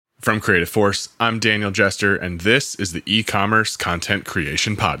From Creative Force, I'm Daniel Jester, and this is the E-commerce Content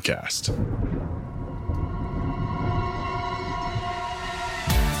Creation Podcast.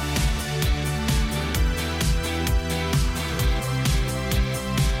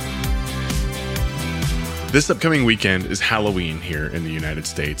 This upcoming weekend is Halloween here in the United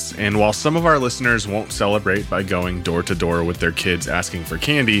States, and while some of our listeners won't celebrate by going door to door with their kids asking for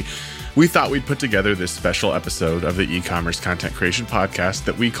candy, we thought we'd put together this special episode of the E-commerce Content Creation Podcast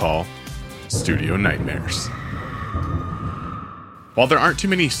that we call Studio Nightmares. While there aren't too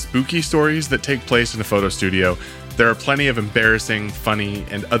many spooky stories that take place in a photo studio, there are plenty of embarrassing, funny,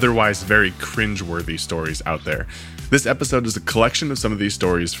 and otherwise very cringeworthy stories out there. This episode is a collection of some of these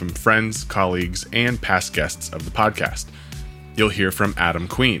stories from friends, colleagues, and past guests of the podcast. You'll hear from Adam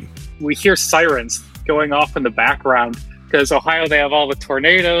Queen. We hear sirens going off in the background because Ohio, they have all the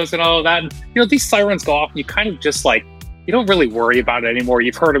tornadoes and all of that. And, these sirens go off and you kind of just you don't really worry about it anymore.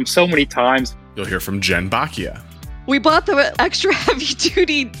 You've heard them so many times. You'll hear from Jen Bakija. We bought the extra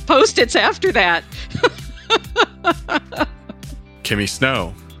heavy-duty Post-its after that. Kimmy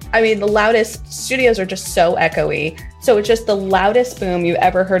Snow. I mean, the loudest studios are just so echoey. So it's just the loudest boom you've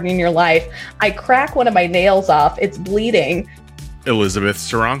ever heard in your life. I crack one of my nails off. It's bleeding. Elizabeth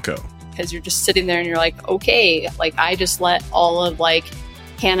Seronko. Because you're just sitting there and you're like, okay, I just let all of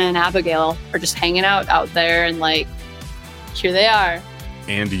Hannah and Abigale are just hanging out there and here they are.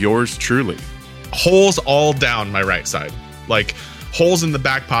 And yours truly. Holes all down my right side. Holes in the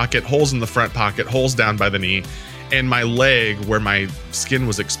back pocket, holes in the front pocket, holes down by the knee. And my leg, where my skin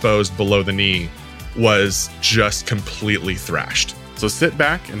was exposed below the knee, was just completely thrashed. So sit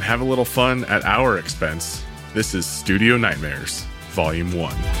back and have a little fun at our expense. This is Studio Nightmares, Volume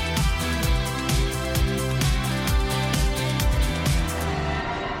 1.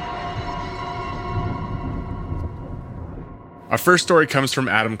 Our first story comes from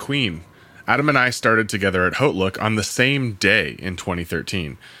Adam Queen. Adam and I started together at Hotelook on the same day in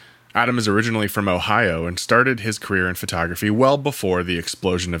 2013. Adam is originally from Ohio and started his career in photography well before the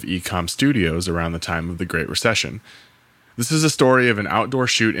explosion of e-com studios around the time of the Great Recession. This is a story of an outdoor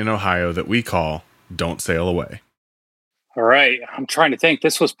shoot in Ohio that we call Don't Sail Away. All right. I'm trying to think.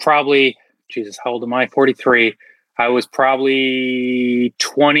 This was probably, how old am I? 43. I was probably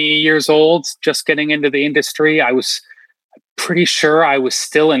 20 years old, just getting into the industry. I was pretty sure I was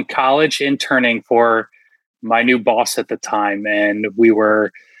still in college interning for my new boss at the time. And we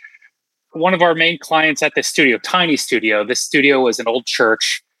were one of our main clients at this studio, tiny studio. This studio was an old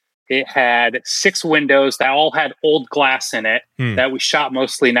church. It had 6 windows that all had old glass in it that we shot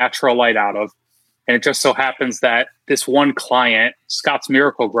mostly natural light out of. And it just so happens that this one client, Scott's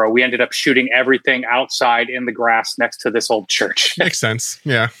Miracle Grow, we ended up shooting everything outside in the grass next to this old church. Makes sense.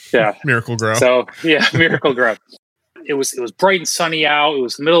 Yeah. Miracle Grow. So yeah, Miracle Grow. It was bright and sunny out. It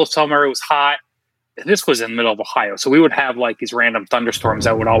was the middle of summer. It was hot. This was in the middle of Ohio. So we would have these random thunderstorms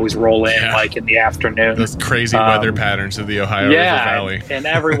that would always roll in in the afternoon. Those crazy weather patterns of the Ohio River Valley. And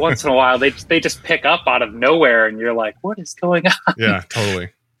every once in a while they just pick up out of nowhere and you're like, what is going on? Yeah, totally.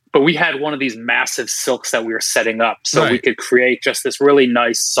 But we had one of these massive silks that we were setting up so we could create just this really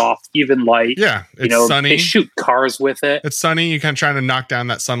nice, soft, even light. Yeah, it's sunny. They shoot cars with it. It's sunny. You kind of trying to knock down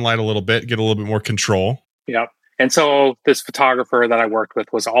that sunlight a little bit, get a little bit more control. Yep. And so this photographer that I worked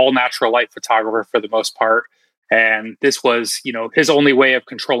with was all natural light photographer for the most part. And this was, his only way of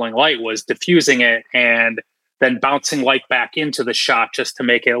controlling light was diffusing it and then bouncing light back into the shot just to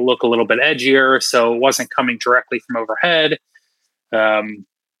make it look a little bit edgier. So it wasn't coming directly from overhead.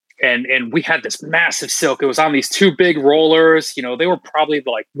 And we had this massive silk. It was on these 2 big rollers. They were probably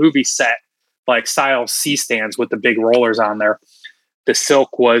the movie set, style C-stands with the big rollers on there. The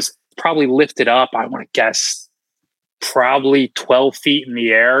silk was probably lifted up, I want to guess, probably 12 feet in the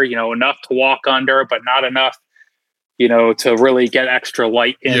air, enough to walk under, but not enough, to really get extra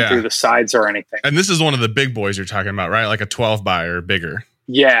light in through the sides or anything. And this is one of the big boys you're talking about, right? Like a 12 by or bigger.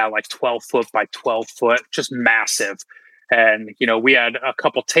 Yeah, 12 foot by 12 foot, just massive. And, we had a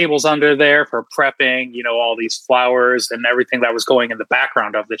couple tables under there for prepping, all these flowers and everything that was going in the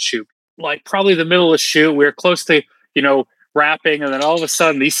background of the shoot. Probably the middle of the shoot, we were close to, wrapping, and then all of a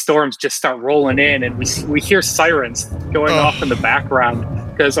sudden these storms just start rolling in and we hear sirens going off in the background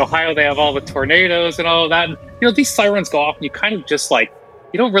because Ohio, they have all the tornadoes and all of that. And, these sirens go off and you kind of just you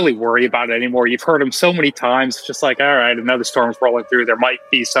don't really worry about it anymore. You've heard them so many times. It's just all right, another storm's rolling through. There might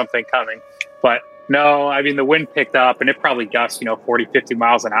be something coming. But no, I mean, the wind picked up and it probably gusted, 40, 50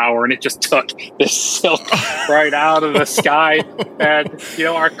 miles an hour. And it just took this silk right out of the sky. And,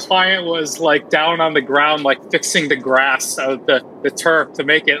 our client was down on the ground, fixing the grass of the turf to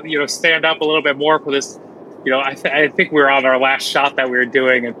make it, stand up a little bit more for this I think we were on our last shot that we were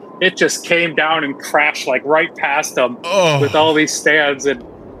doing, and it just came down and crashed like right past them with all these stands, and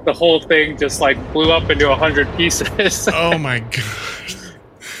the whole thing just like blew up into 100 pieces. Oh my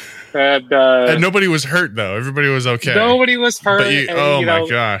god! And nobody was hurt though. Everybody was okay. Nobody was hurt. But my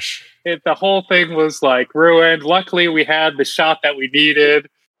gosh! The whole thing was like ruined. Luckily, we had the shot that we needed.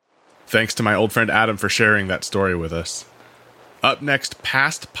 Thanks to my old friend Adam for sharing that story with us. Up next,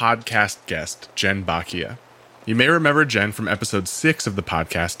 past podcast guest Jen Bakija. You may remember Jen from episode 6 of the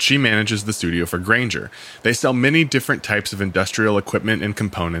podcast. She manages the studio for Grainger. They sell many different types of industrial equipment and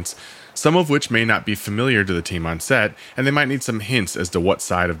components, some of which may not be familiar to the team on set, and they might need some hints as to what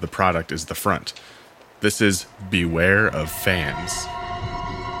side of the product is the front. This is Beware of Fans.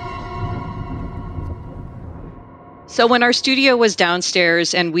 So when our studio was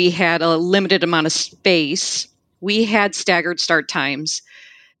downstairs and we had a limited amount of space, we had staggered start times.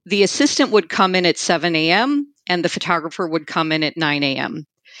 The assistant would come in at 7 a.m. and the photographer would come in at 9 a.m.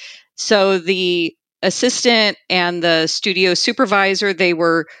 So the assistant and the studio supervisor, they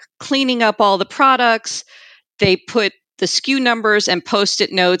were cleaning up all the products. They put the SKU numbers and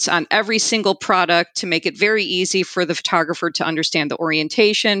Post-it notes on every single product to make it very easy for the photographer to understand the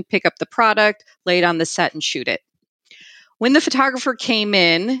orientation, pick up the product, lay it on the set and shoot it. When the photographer came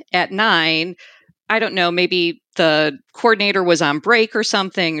in at 9, I don't know, maybe the coordinator was on break or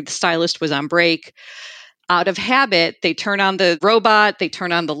something, the stylist was on break. Out of habit, they turn on the robot, they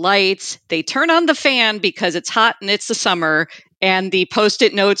turn on the lights, they turn on the fan because it's hot and it's the summer, and the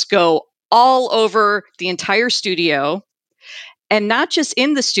Post-it notes go all over the entire studio. And not just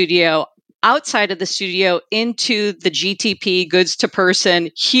in the studio, outside of the studio into the GTP, goods to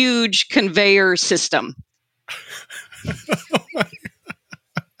person, huge conveyor system.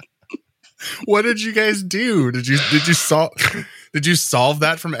 What did you guys do? Did you solve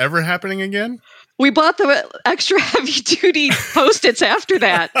that from ever happening again? We bought the extra heavy duty Post-its after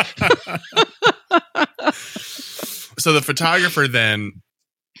that. So the photographer then,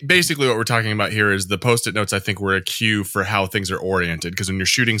 basically what we're talking about here is the Post-it notes, I think, were a cue for how things are oriented. Because when you're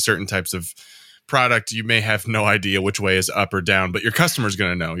shooting certain types of product, you may have no idea which way is up or down, but your customer's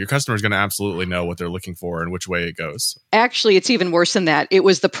going to know. Your customer's going to absolutely know what they're looking for and which way it goes. Actually, it's even worse than that. It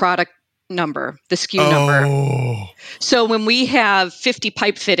was the product number, the SKU number. So when we have 50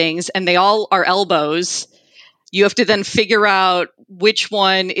 pipe fittings and they all are elbows, you have to then figure out which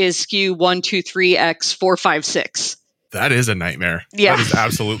one is SKU 123X456. That is a nightmare. Yeah. That is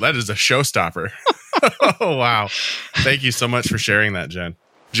absolute. That is a showstopper. Oh, wow. Thank you so much for sharing that, Jen.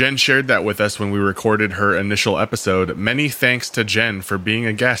 Jen shared that with us when we recorded her initial episode. Many thanks to Jen for being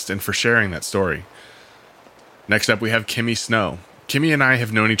a guest and for sharing that story. Next up, we have Kimmy Snow. Kimmy and I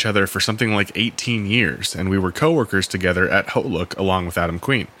have known each other for something like 18 years, and we were co-workers together at Hotlook along with Adam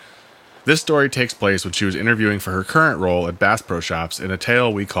Queen. This story takes place when she was interviewing for her current role at Bass Pro Shops in a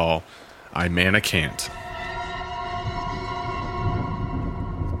tale we call I ManneCAN'T.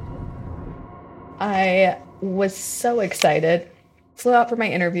 I was so excited. Flew out for my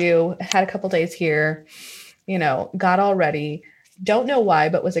interview, had a couple days here, got all ready. Don't know why,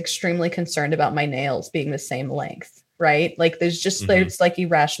 but was extremely concerned about my nails being the same length, right? Like there's like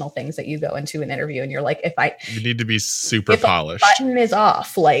irrational things that you go into an interview and you're like, you need to be super polished. If a button is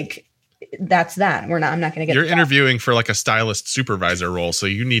off, like that's that. I'm not going to get You're interviewing for like a stylist supervisor role, so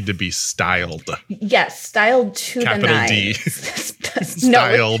you need to be styled. Yes, styled to Capital the nines. D.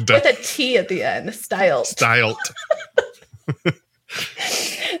 Styled. No, with a T at the end. Styled.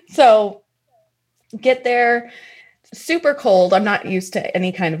 So get there, super cold. I'm not used to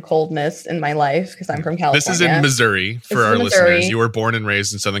any kind of coldness in my life because I'm from California. This is in Missouri for our listeners. You were born and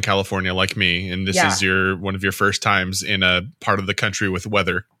raised in Southern California like me, and this is one of your first times in a part of the country with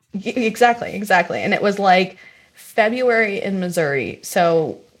weather. Exactly. And it was like February in Missouri.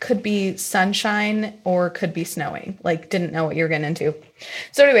 So could be sunshine or could be snowing. Like didn't know what you were getting into.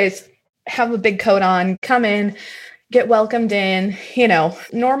 So anyways, have a big coat on, come in, get welcomed in,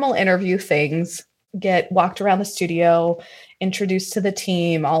 normal interview things, get walked around the studio, introduced to the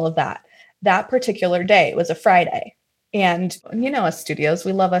team, all of that. That particular day was a Friday. And, as studios,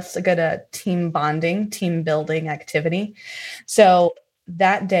 we love us a good team bonding, team building activity. So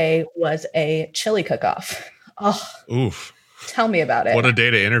that day was a chili cook-off. Oh, oof. Tell me about it. What a day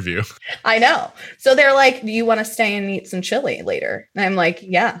to interview. I know. So they're like, do you want to stay and eat some chili later? And I'm like,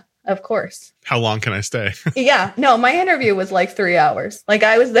 yeah. Of course. How long can I stay? Yeah. No, my interview was like 3 hours. Like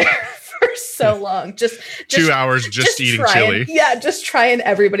I was there for so long. Just 2 hours just eating chili. Yeah, just trying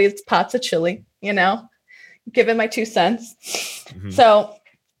everybody's pots of chili, giving my 2 cents. Mm-hmm. So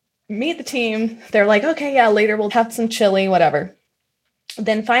meet the team. They're like, okay, yeah, later we'll have some chili, whatever.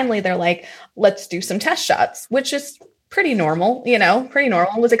 then finally they're like, let's do some test shots, which is pretty normal, pretty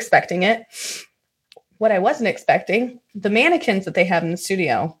normal. I was expecting it. What I wasn't expecting, the mannequins that they have in the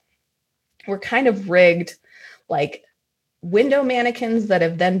studio were kind of rigged like window mannequins that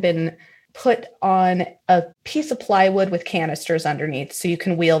have then been put on a piece of plywood with canisters underneath so you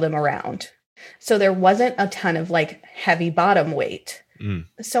can wheel them around. So there wasn't a ton of like heavy bottom weight.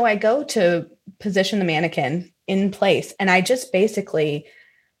 So I go to position the mannequin in place and I just basically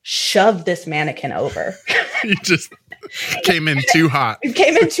shoved this mannequin over. You just came in too hot.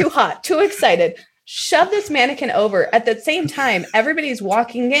 Came in too hot, too excited. Shove this mannequin over. At the same time, everybody's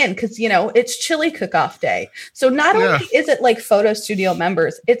walking in because, it's chili cook-off day. So not only is it like photo studio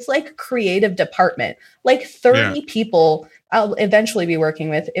members, it's like creative department. Like 30 people I'll eventually be working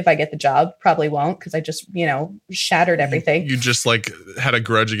with if I get the job. Probably won't because I just, shattered everything. You just like had a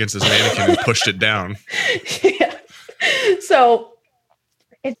grudge against this mannequin and pushed it down. Yeah. So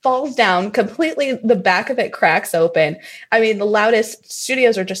it falls down completely. The back of it cracks open. I mean, the loudest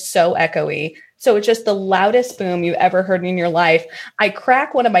studios are just so echoey. So it's just the loudest boom you've ever heard in your life. I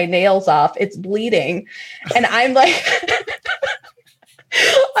crack one of my nails off. It's bleeding. And I'm like,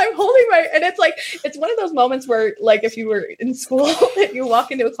 I'm holding and it's one of those moments where like if you were in school and you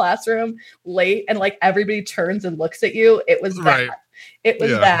walk into a classroom late and like everybody turns and looks at you, it was that. Right. It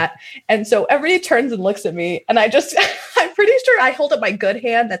was that. And so everybody turns and looks at me and I'm pretty sure I hold up my good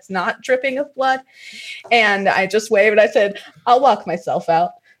hand that's not dripping of blood. And I just waved and I said, I'll walk myself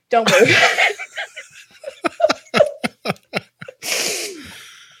out. Don't worry.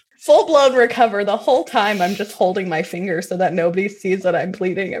 Full-blown recover. The whole time I'm just holding my finger so that nobody sees that I'm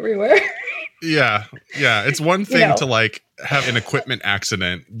bleeding everywhere. Yeah. It's one thing to like have an equipment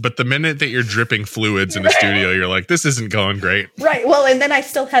accident, but the minute that you're dripping fluids in a studio, you're like, this isn't going great. Right. Well, and then I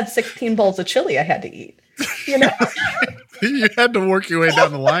still had 16 bowls of chili I had to eat. You had to work your way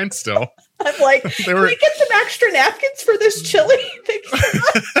down the line still. I'm like, can we get some extra napkins for this chili?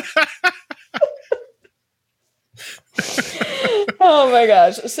 Oh my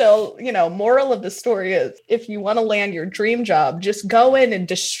gosh. So, moral of the story is if you want to land your dream job, just go in and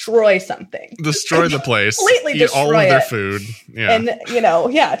destroy something. Destroy the place. Completely eat destroy all of their it. food. Yeah.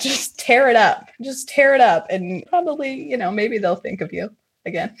 And, just tear it up. Just tear it up. And probably, maybe they'll think of you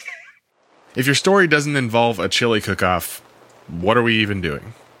again. If your story doesn't involve a chili cook-off, what are we even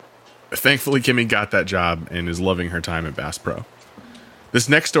doing? Thankfully, Kimmy got that job and is loving her time at Bass Pro. This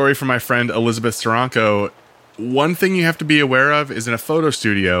next story from my friend Elizabeth Seronko. One thing you have to be aware of is in a photo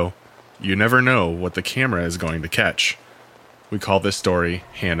studio, you never know what the camera is going to catch. We call this story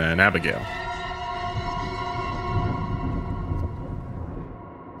Hannah and Abigale.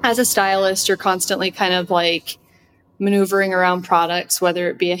 As a stylist, you're constantly kind of like maneuvering around products, whether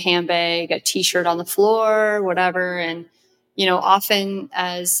it be a handbag, a t-shirt on the floor, whatever. And, often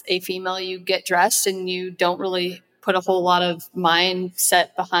as a female, you get dressed and you don't really put a whole lot of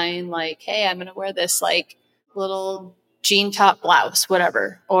mindset behind like, hey, I'm going to wear this like little jean top blouse,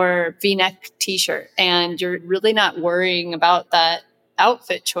 whatever, or V-neck t-shirt. And you're really not worrying about that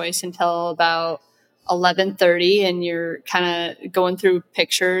outfit choice until about 11:30 and you're kind of going through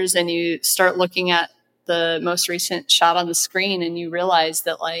pictures and you start looking at the most recent shot on the screen and you realize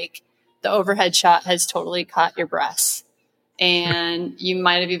that like the overhead shot has totally caught your breasts and you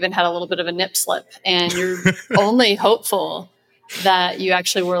might have even had a little bit of a nip slip and you're only hopeful that you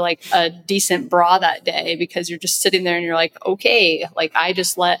actually wore like a decent bra that day because you're just sitting there and you're like, okay, like I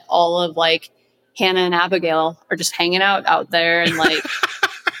just let all of like Hannah and Abigale are just hanging out there and like,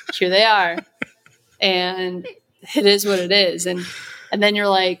 here they are. And it is what it is. And then you're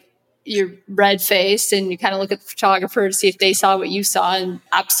like, you're red faced and you kind of look at the photographer to see if they saw what you saw. And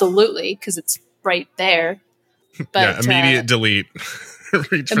absolutely, because it's right there. But immediate delete.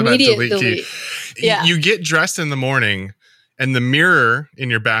 Reach for that delete key. Yeah. You get dressed in the morning and the mirror in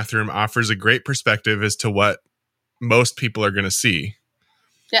your bathroom offers a great perspective as to what most people are going to see.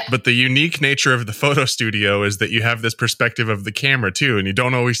 Yeah. But the unique nature of the photo studio is that you have this perspective of the camera too, and you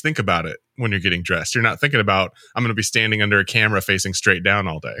don't always think about it when you're getting dressed. You're not thinking about, I'm going to be standing under a camera facing straight down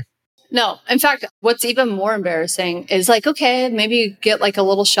all day. No. In fact, what's even more embarrassing is like, okay, maybe you get like a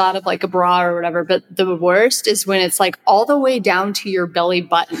little shot of like a bra or whatever, but the worst is when it's like all the way down to your belly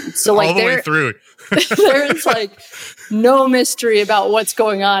button. So like all the way through. There's like no mystery about what's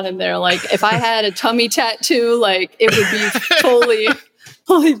going on in there. Like if I had a tummy tattoo, like it would be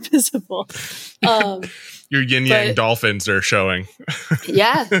fully visible. Your yin yang dolphins are showing.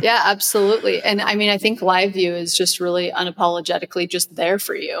 yeah, absolutely. And I mean, I think live view is just really unapologetically just there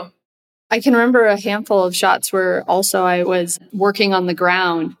for you. I can remember a handful of shots where also I was working on the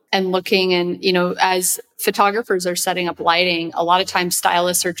ground and looking, and, you know, as photographers are setting up lighting, a lot of times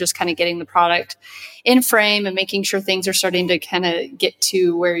stylists are just kind of getting the product in frame and making sure things are starting to kind of get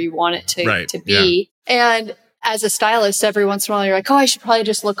to where you want it to be. Yeah. And as a stylist, every once in a while, you're like, oh, I should probably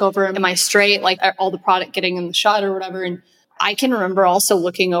just look over. Am I straight? Like, all the product getting in the shot or whatever. And I can remember also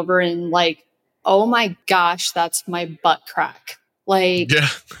looking over and like, oh my gosh, that's my butt crack. Like, yeah.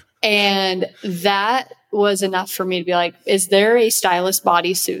 And that was enough for me to be like, is there a stylist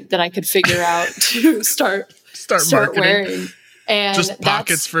bodysuit that I could figure out to start wearing? And just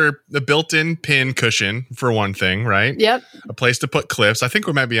pockets for the built-in pin cushion for one thing, right? Yep. A place to put clips. I think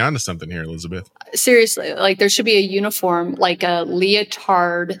we might be onto something here, Elizabeth. Seriously, like there should be a uniform, like a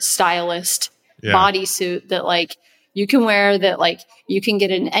leotard stylist bodysuit that like you can wear, that like you can get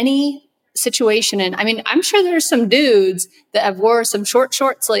in any situation. And I mean, I'm sure there's some dudes that have wore some short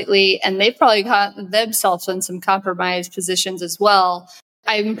shorts lately, and they've probably got themselves in some compromised positions as well.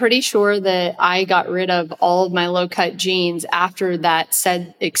 I'm pretty sure that I got rid of all of my low cut jeans after that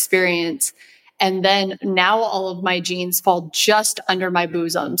said experience. And then now all of my jeans fall just under my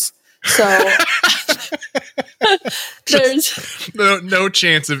bosoms. So there's no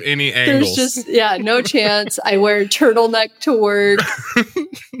chance of any angles. There's just, no chance. I wear turtleneck to work.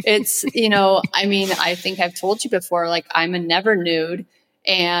 It's, you know, I mean, I think I've told you before, like I'm a never nude,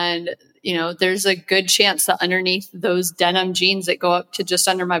 and you know, there's a good chance that underneath those denim jeans that go up to just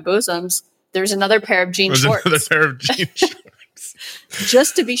under my bosoms, there's another pair of jean shorts. Another pair of jean shorts.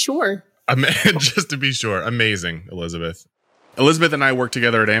 Just to be sure. Just to be sure. Amazing, Elizabeth. Elizabeth and I work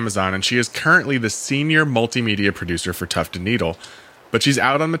together at Amazon, and she is currently the senior multimedia producer for Tufted Needle. But she's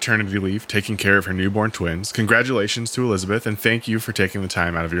out on maternity leave, taking care of her newborn twins. Congratulations to Elizabeth, and thank you for taking the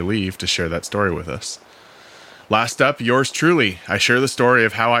time out of your leave to share that story with us. Last up, yours truly. I share the story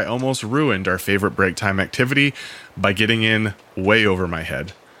of how I almost ruined our favorite break time activity by getting in way over my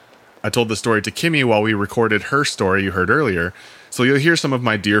head. I told the story to Kimmy while we recorded her story you heard earlier, so you'll hear some of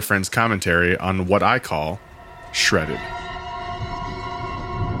my dear friend's commentary on what I call shredded.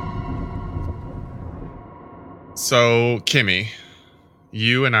 So, Kimmy,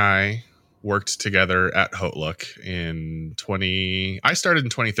 you and I worked together at Hotlook I started in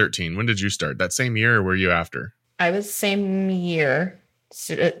 2013. When did you start? That same year, or were you after? I was same year,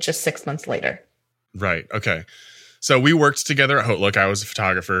 just 6 months later. Right. Okay. So we worked together at Hotlook. I was a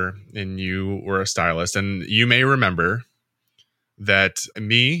photographer and you were a stylist. And you may remember that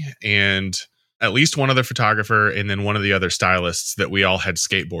me and at least one other photographer and then one of the other stylists, that we all had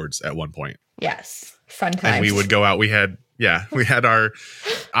skateboards at one point. Yes. Fun times. And we would go out.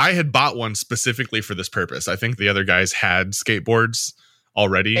 I had bought one specifically for this purpose. I think the other guys had skateboards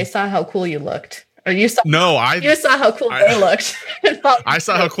already. They saw how cool you looked. Or you saw how cool they looked. I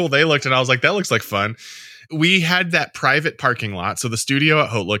saw how cool they looked, and I was like, that looks like fun. We had that private parking lot. So the studio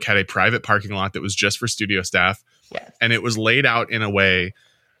at Hotlook had a private parking lot that was just for studio staff. Yes. And it was laid out in a way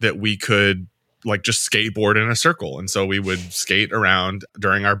that we could like just skateboard in a circle. And so we would skate around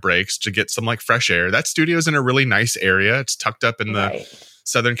during our breaks to get some like fresh air. That studio's in a really nice area. It's tucked up in the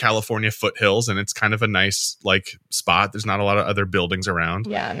Southern California foothills, and it's kind of a nice like spot. There's not a lot of other buildings around.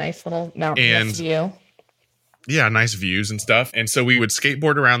 Yeah, nice little mountainous view. Yeah, nice views and stuff. And so we would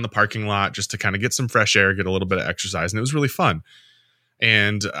skateboard around the parking lot just to kind of get some fresh air, get a little bit of exercise, and it was really fun.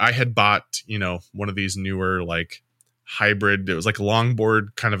 And I had bought, one of these newer like hybrid. It was like a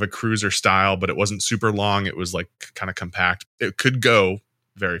longboard, kind of a cruiser style, but it wasn't super long. It was like kind of compact. It could go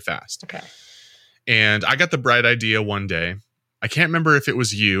very fast. Okay. And I got the bright idea one day. I can't remember if it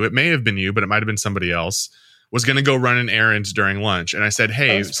was you. It may have been you, but it might have been somebody else. Was going to go run an errand during lunch. And I said,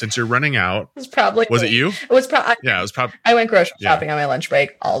 hey, since you're running out. Was it you? It was probably. Yeah, it was probably. I went grocery shopping on my lunch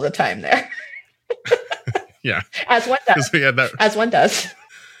break all the time there. Yeah. As one does. We had that. As one does.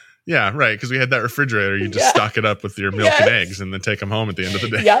 Yeah, right. Because we had that refrigerator. You just stock it up with your milk and eggs and then take them home at the end of the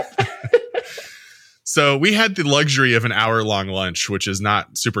day. Yep. So we had the luxury of an hour-long lunch, which is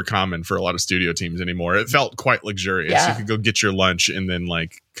not super common for a lot of studio teams anymore. It felt quite luxurious. Yeah. You could go get your lunch and then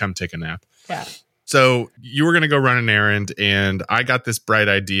like come take a nap. Yeah. So you were going to go run an errand, and I got this bright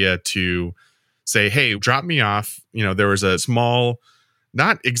idea to say, hey, drop me off. There was a small,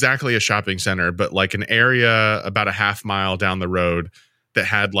 not exactly a shopping center, but like an area about a half mile down the road that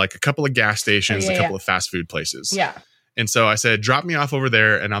had like a couple of gas stations, a couple of fast food places. Yeah. And so I said, drop me off over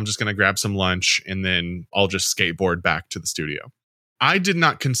there, and I'm just going to grab some lunch, and then I'll just skateboard back to the studio. I did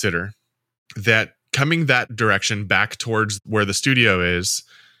not consider that coming that direction back towards where the studio is,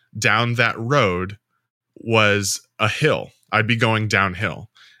 down that road, was a hill. I'd be going downhill.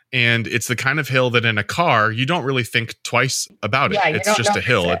 And it's the kind of hill that in a car, you don't really think twice about it. Yeah, it's just a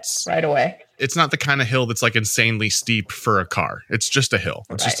hill. It's right away. It's not the kind of hill that's like insanely steep for a car. It's just a hill.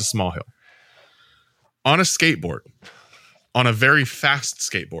 It's just a small hill. On a skateboard, on a very fast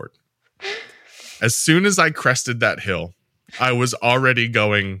skateboard. As soon as I crested that hill, I was already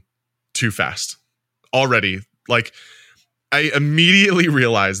going too fast. Already. Like, I immediately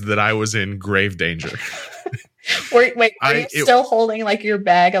realized that I was in grave danger. Wait, are you still holding like your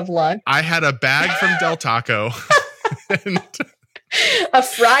bag of lunch? I had a bag from Del Taco. And a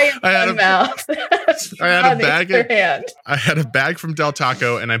fry in one mouth. I had a bag from Del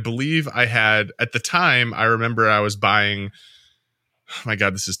Taco, and I believe I had, at the time, I remember I was buying, oh my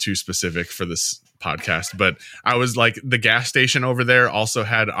God, this is too specific for this podcast, but I was like, the gas station over there also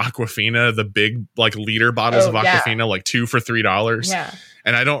had Aquafina, the big like liter bottles of Aquafina, like 2 for $3. Yeah.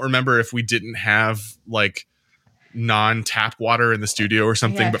 And I don't remember if we didn't have like non-tap water in the studio or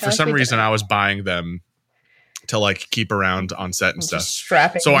something, but for some reason I was buying them to like keep around on set and stuff.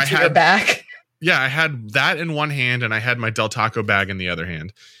 Strapping so your back. Yeah, I had that in one hand and I had my Del Taco bag in the other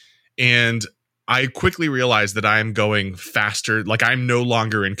hand. And I quickly realized that I am going faster. Like, I'm no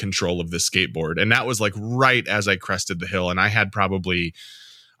longer in control of this skateboard. And that was like right as I crested the hill. And I had probably,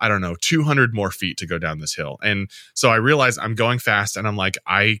 I don't know, 200 more feet to go down this hill. And so I realized I'm going fast and I'm like,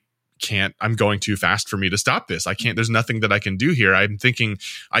 I'm going too fast for me to stop this. I can't, there's nothing that I can do here. I'm thinking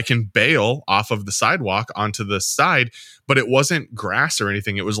I can bail off of the sidewalk onto the side, but it wasn't grass or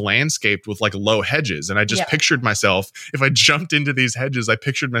anything. It was landscaped with like low hedges. And I just pictured myself, if I jumped into these hedges, I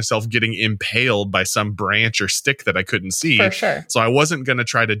pictured myself getting impaled by some branch or stick that I couldn't see. For sure. So I wasn't going to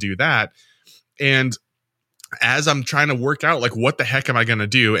try to do that. And as I'm trying to work out, like, what the heck am I going to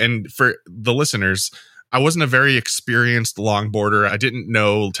do? And for the listeners, I wasn't a very experienced longboarder. I didn't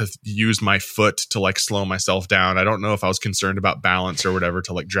know to use my foot to like slow myself down. I don't know if I was concerned about balance or whatever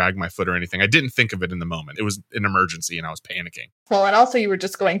to like drag my foot or anything. I didn't think of it in the moment. It was an emergency and I was panicking. Well, and also you were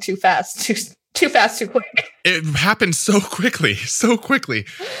just going too fast, too quick. It happened so quickly.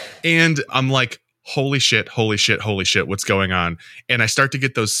 And I'm like, holy shit, what's going on? And I start to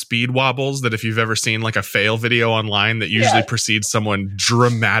get those speed wobbles that if you've ever seen like a fail video online that usually precedes someone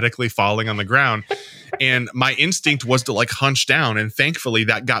dramatically falling on the ground. And my instinct was to like hunch down. And thankfully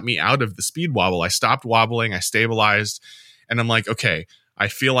that got me out of the speed wobble. I stopped wobbling, I stabilized, and I'm like, okay, I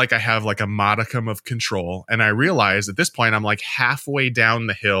feel like I have like a modicum of control. And I realized at this point, I'm like halfway down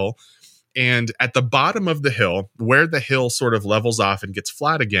the hill. And at the bottom of the hill, where the hill sort of levels off and gets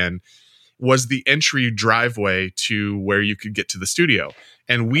flat again, was the entry driveway to where you could get to the studio.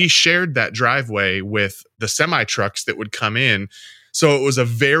 And we shared that driveway with the semi trucks that would come in. So it was a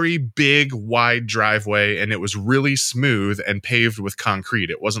very big, wide driveway, and it was really smooth and paved with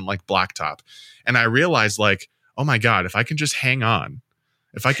concrete. It wasn't like blacktop. And I realized, like, oh my God, if I can just hang on,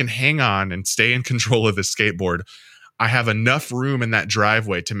 and stay in control of this skateboard, I have enough room in that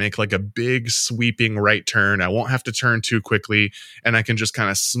driveway to make like a big sweeping right turn. I won't have to turn too quickly, and I can just kind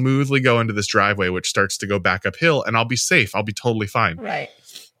of smoothly go into this driveway, which starts to go back uphill, and I'll be safe. I'll be totally fine. Right.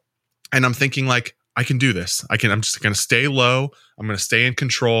 And I'm thinking like, I can do this. I'm just going to stay low. I'm going to stay in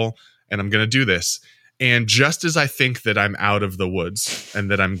control, and I'm going to do this. And just as I think that I'm out of the woods and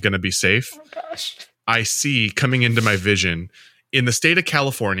that I'm going to be safe, I see coming into my vision in the state of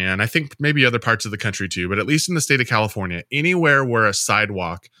California, and I think maybe other parts of the country too, but at least in the state of California, anywhere where a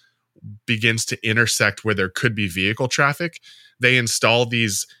sidewalk begins to intersect where there could be vehicle traffic, they install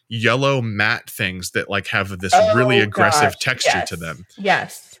these yellow mat things that like have this really aggressive texture to them.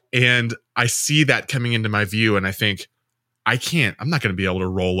 Yes. And I see that coming into my view, and I think, I'm not going to be able to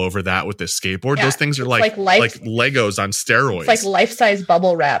roll over that with this skateboard. Yeah, those things are like Legos on steroids. It's like life-size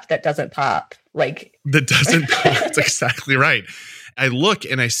bubble wrap that doesn't pop. That's exactly right. I look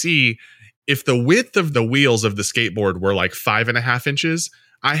and I see, if the width of the wheels of the skateboard were like 5.5 inches,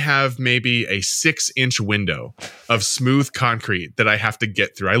 I have maybe a 6-inch window of smooth concrete that I have to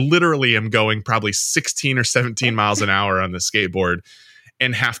get through. I literally am going probably 16 or 17 miles an hour on the skateboard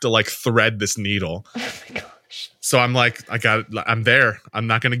and have to like thread this needle. Oh my gosh. So I'm like, I'm there. I'm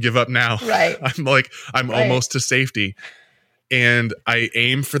not going to give up now. Right. I'm almost to safety. And I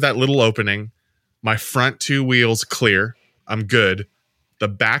aim for that little opening. My front 2 wheels clear. I'm good. The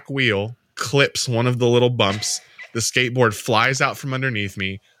back wheel clips one of the little bumps. The skateboard flies out from underneath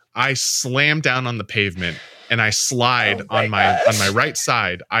me. I slam down on the pavement and I slide on my right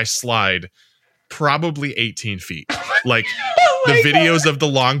side. I slide probably 18 feet. Like the videos of the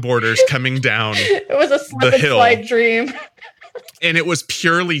longboarders coming down it was a slip and slide dream. And it was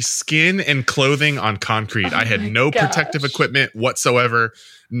purely skin and clothing on concrete. I had no protective equipment whatsoever.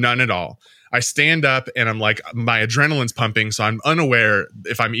 None at all. I stand up and I'm like, my adrenaline's pumping. So I'm unaware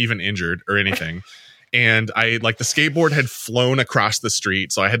if I'm even injured or anything. And the skateboard had flown across the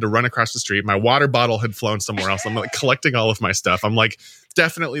street. So I had to run across the street. My water bottle had flown somewhere else. I'm like collecting all of my stuff. I'm like,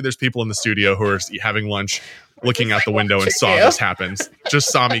 definitely there's people in the studio who are having lunch, looking out the window and saw this happen. Just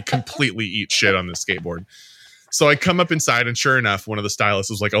saw me completely eat shit on this skateboard. So I come up inside and sure enough, one of the stylists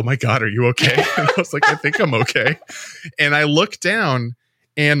was like, "Oh my God, are you okay?" And I was like, "I think I'm okay." And I look down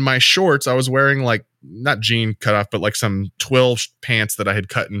and my shorts, I was wearing like not jean cut off, but like some twill pants that I had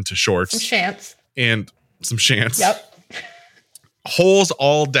cut into shorts. Some shants. And some shants. Yep. Holes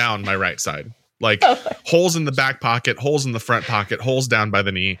all down my right side. Like holes in the back pocket, holes in the front pocket, holes down by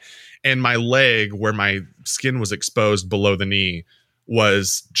the knee. And my leg, where my skin was exposed below the knee,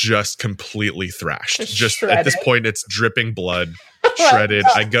 was just completely thrashed. Just at this point, it's dripping blood, shredded.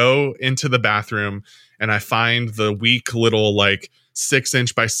 I go into the bathroom and I find the weak little like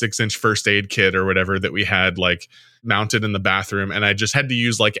 6-inch by 6-inch first aid kit or whatever that we had like mounted in the bathroom. And I just had to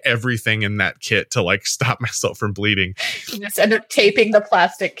use like everything in that kit to like stop myself from bleeding. You just end up taping the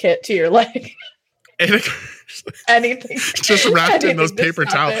plastic kit to your leg. Anything. Just wrapped in those paper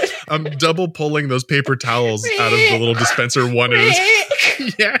towels. I'm double pulling those paper towels out of the little dispenser one is.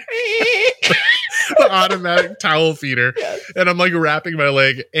 Yeah. The automatic towel feeder. Yes. And I'm like wrapping my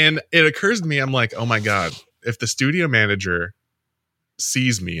leg. And it occurs to me, I'm like, oh my God, if the studio manager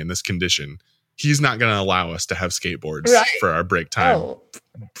sees me in this condition, he's not going to allow us to have skateboards for our break time,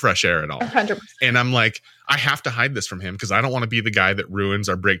 fresh air at all. 100%. And I'm like, I have to hide this from him because I don't want to be the guy that ruins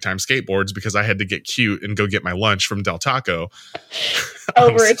our break time skateboards because I had to get cute and go get my lunch from Del Taco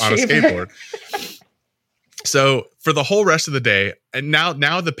on a skateboard. So for the whole rest of the day, and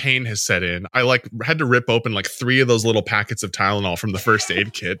now the pain has set in. I like had to rip open like 3 of those little packets of Tylenol from the first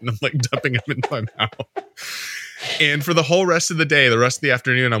aid kit, and I'm like dumping them into my mouth. And for the whole rest of the day, the rest of the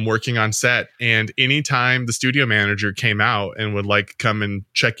afternoon, I'm working on set. And anytime the studio manager came out and would like come and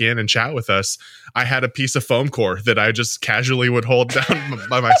check in and chat with us, I had a piece of foam core that I just casually would hold down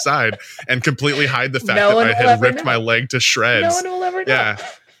by my side and completely hide the fact that I had ripped my leg to shreds. No one will ever know. Yeah.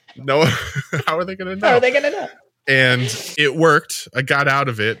 No. How are they going to know? How are they going to know? And it worked. I got out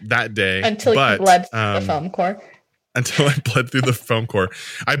of it that day. Until you bled the foam core. Until I bled through the foam core.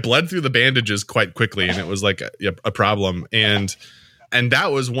 I bled through the bandages quite quickly, and it was like a problem. And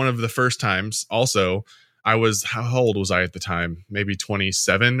that was one of the first times also how old was I at the time? Maybe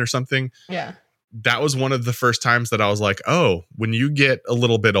 27 or something. Yeah. That was one of the first times that I was like, oh, when you get a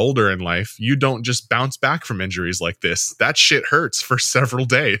little bit older in life, you don't just bounce back from injuries like this. That shit hurts for several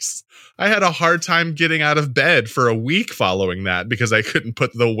days. I had a hard time getting out of bed for a week following that because I couldn't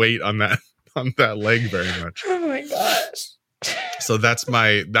put the weight on that leg very much. Oh my gosh. So that's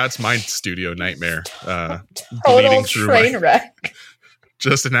my studio nightmare. Total train wreck.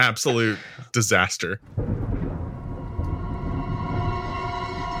 Just an absolute disaster.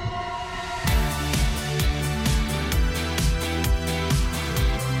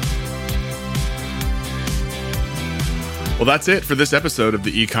 Well, that's it for this episode of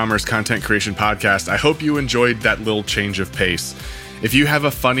the e-commerce content creation podcast. I hope you enjoyed that little change of pace. If you have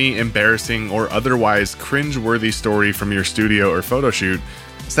a funny, embarrassing, or otherwise cringe-worthy story from your studio or photo shoot,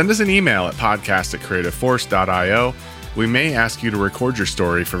 send us an email at podcast@creativeforce.io. We may ask you to record your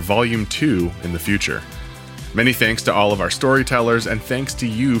story for Volume 2 in the future. Many thanks to all of our storytellers, and thanks to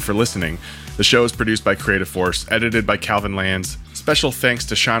you for listening. The show is produced by Creative Force, edited by Calvin Lands. Special thanks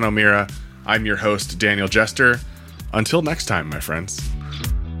to Sean O'Meara. I'm your host, Daniel Jester. Until next time, my friends.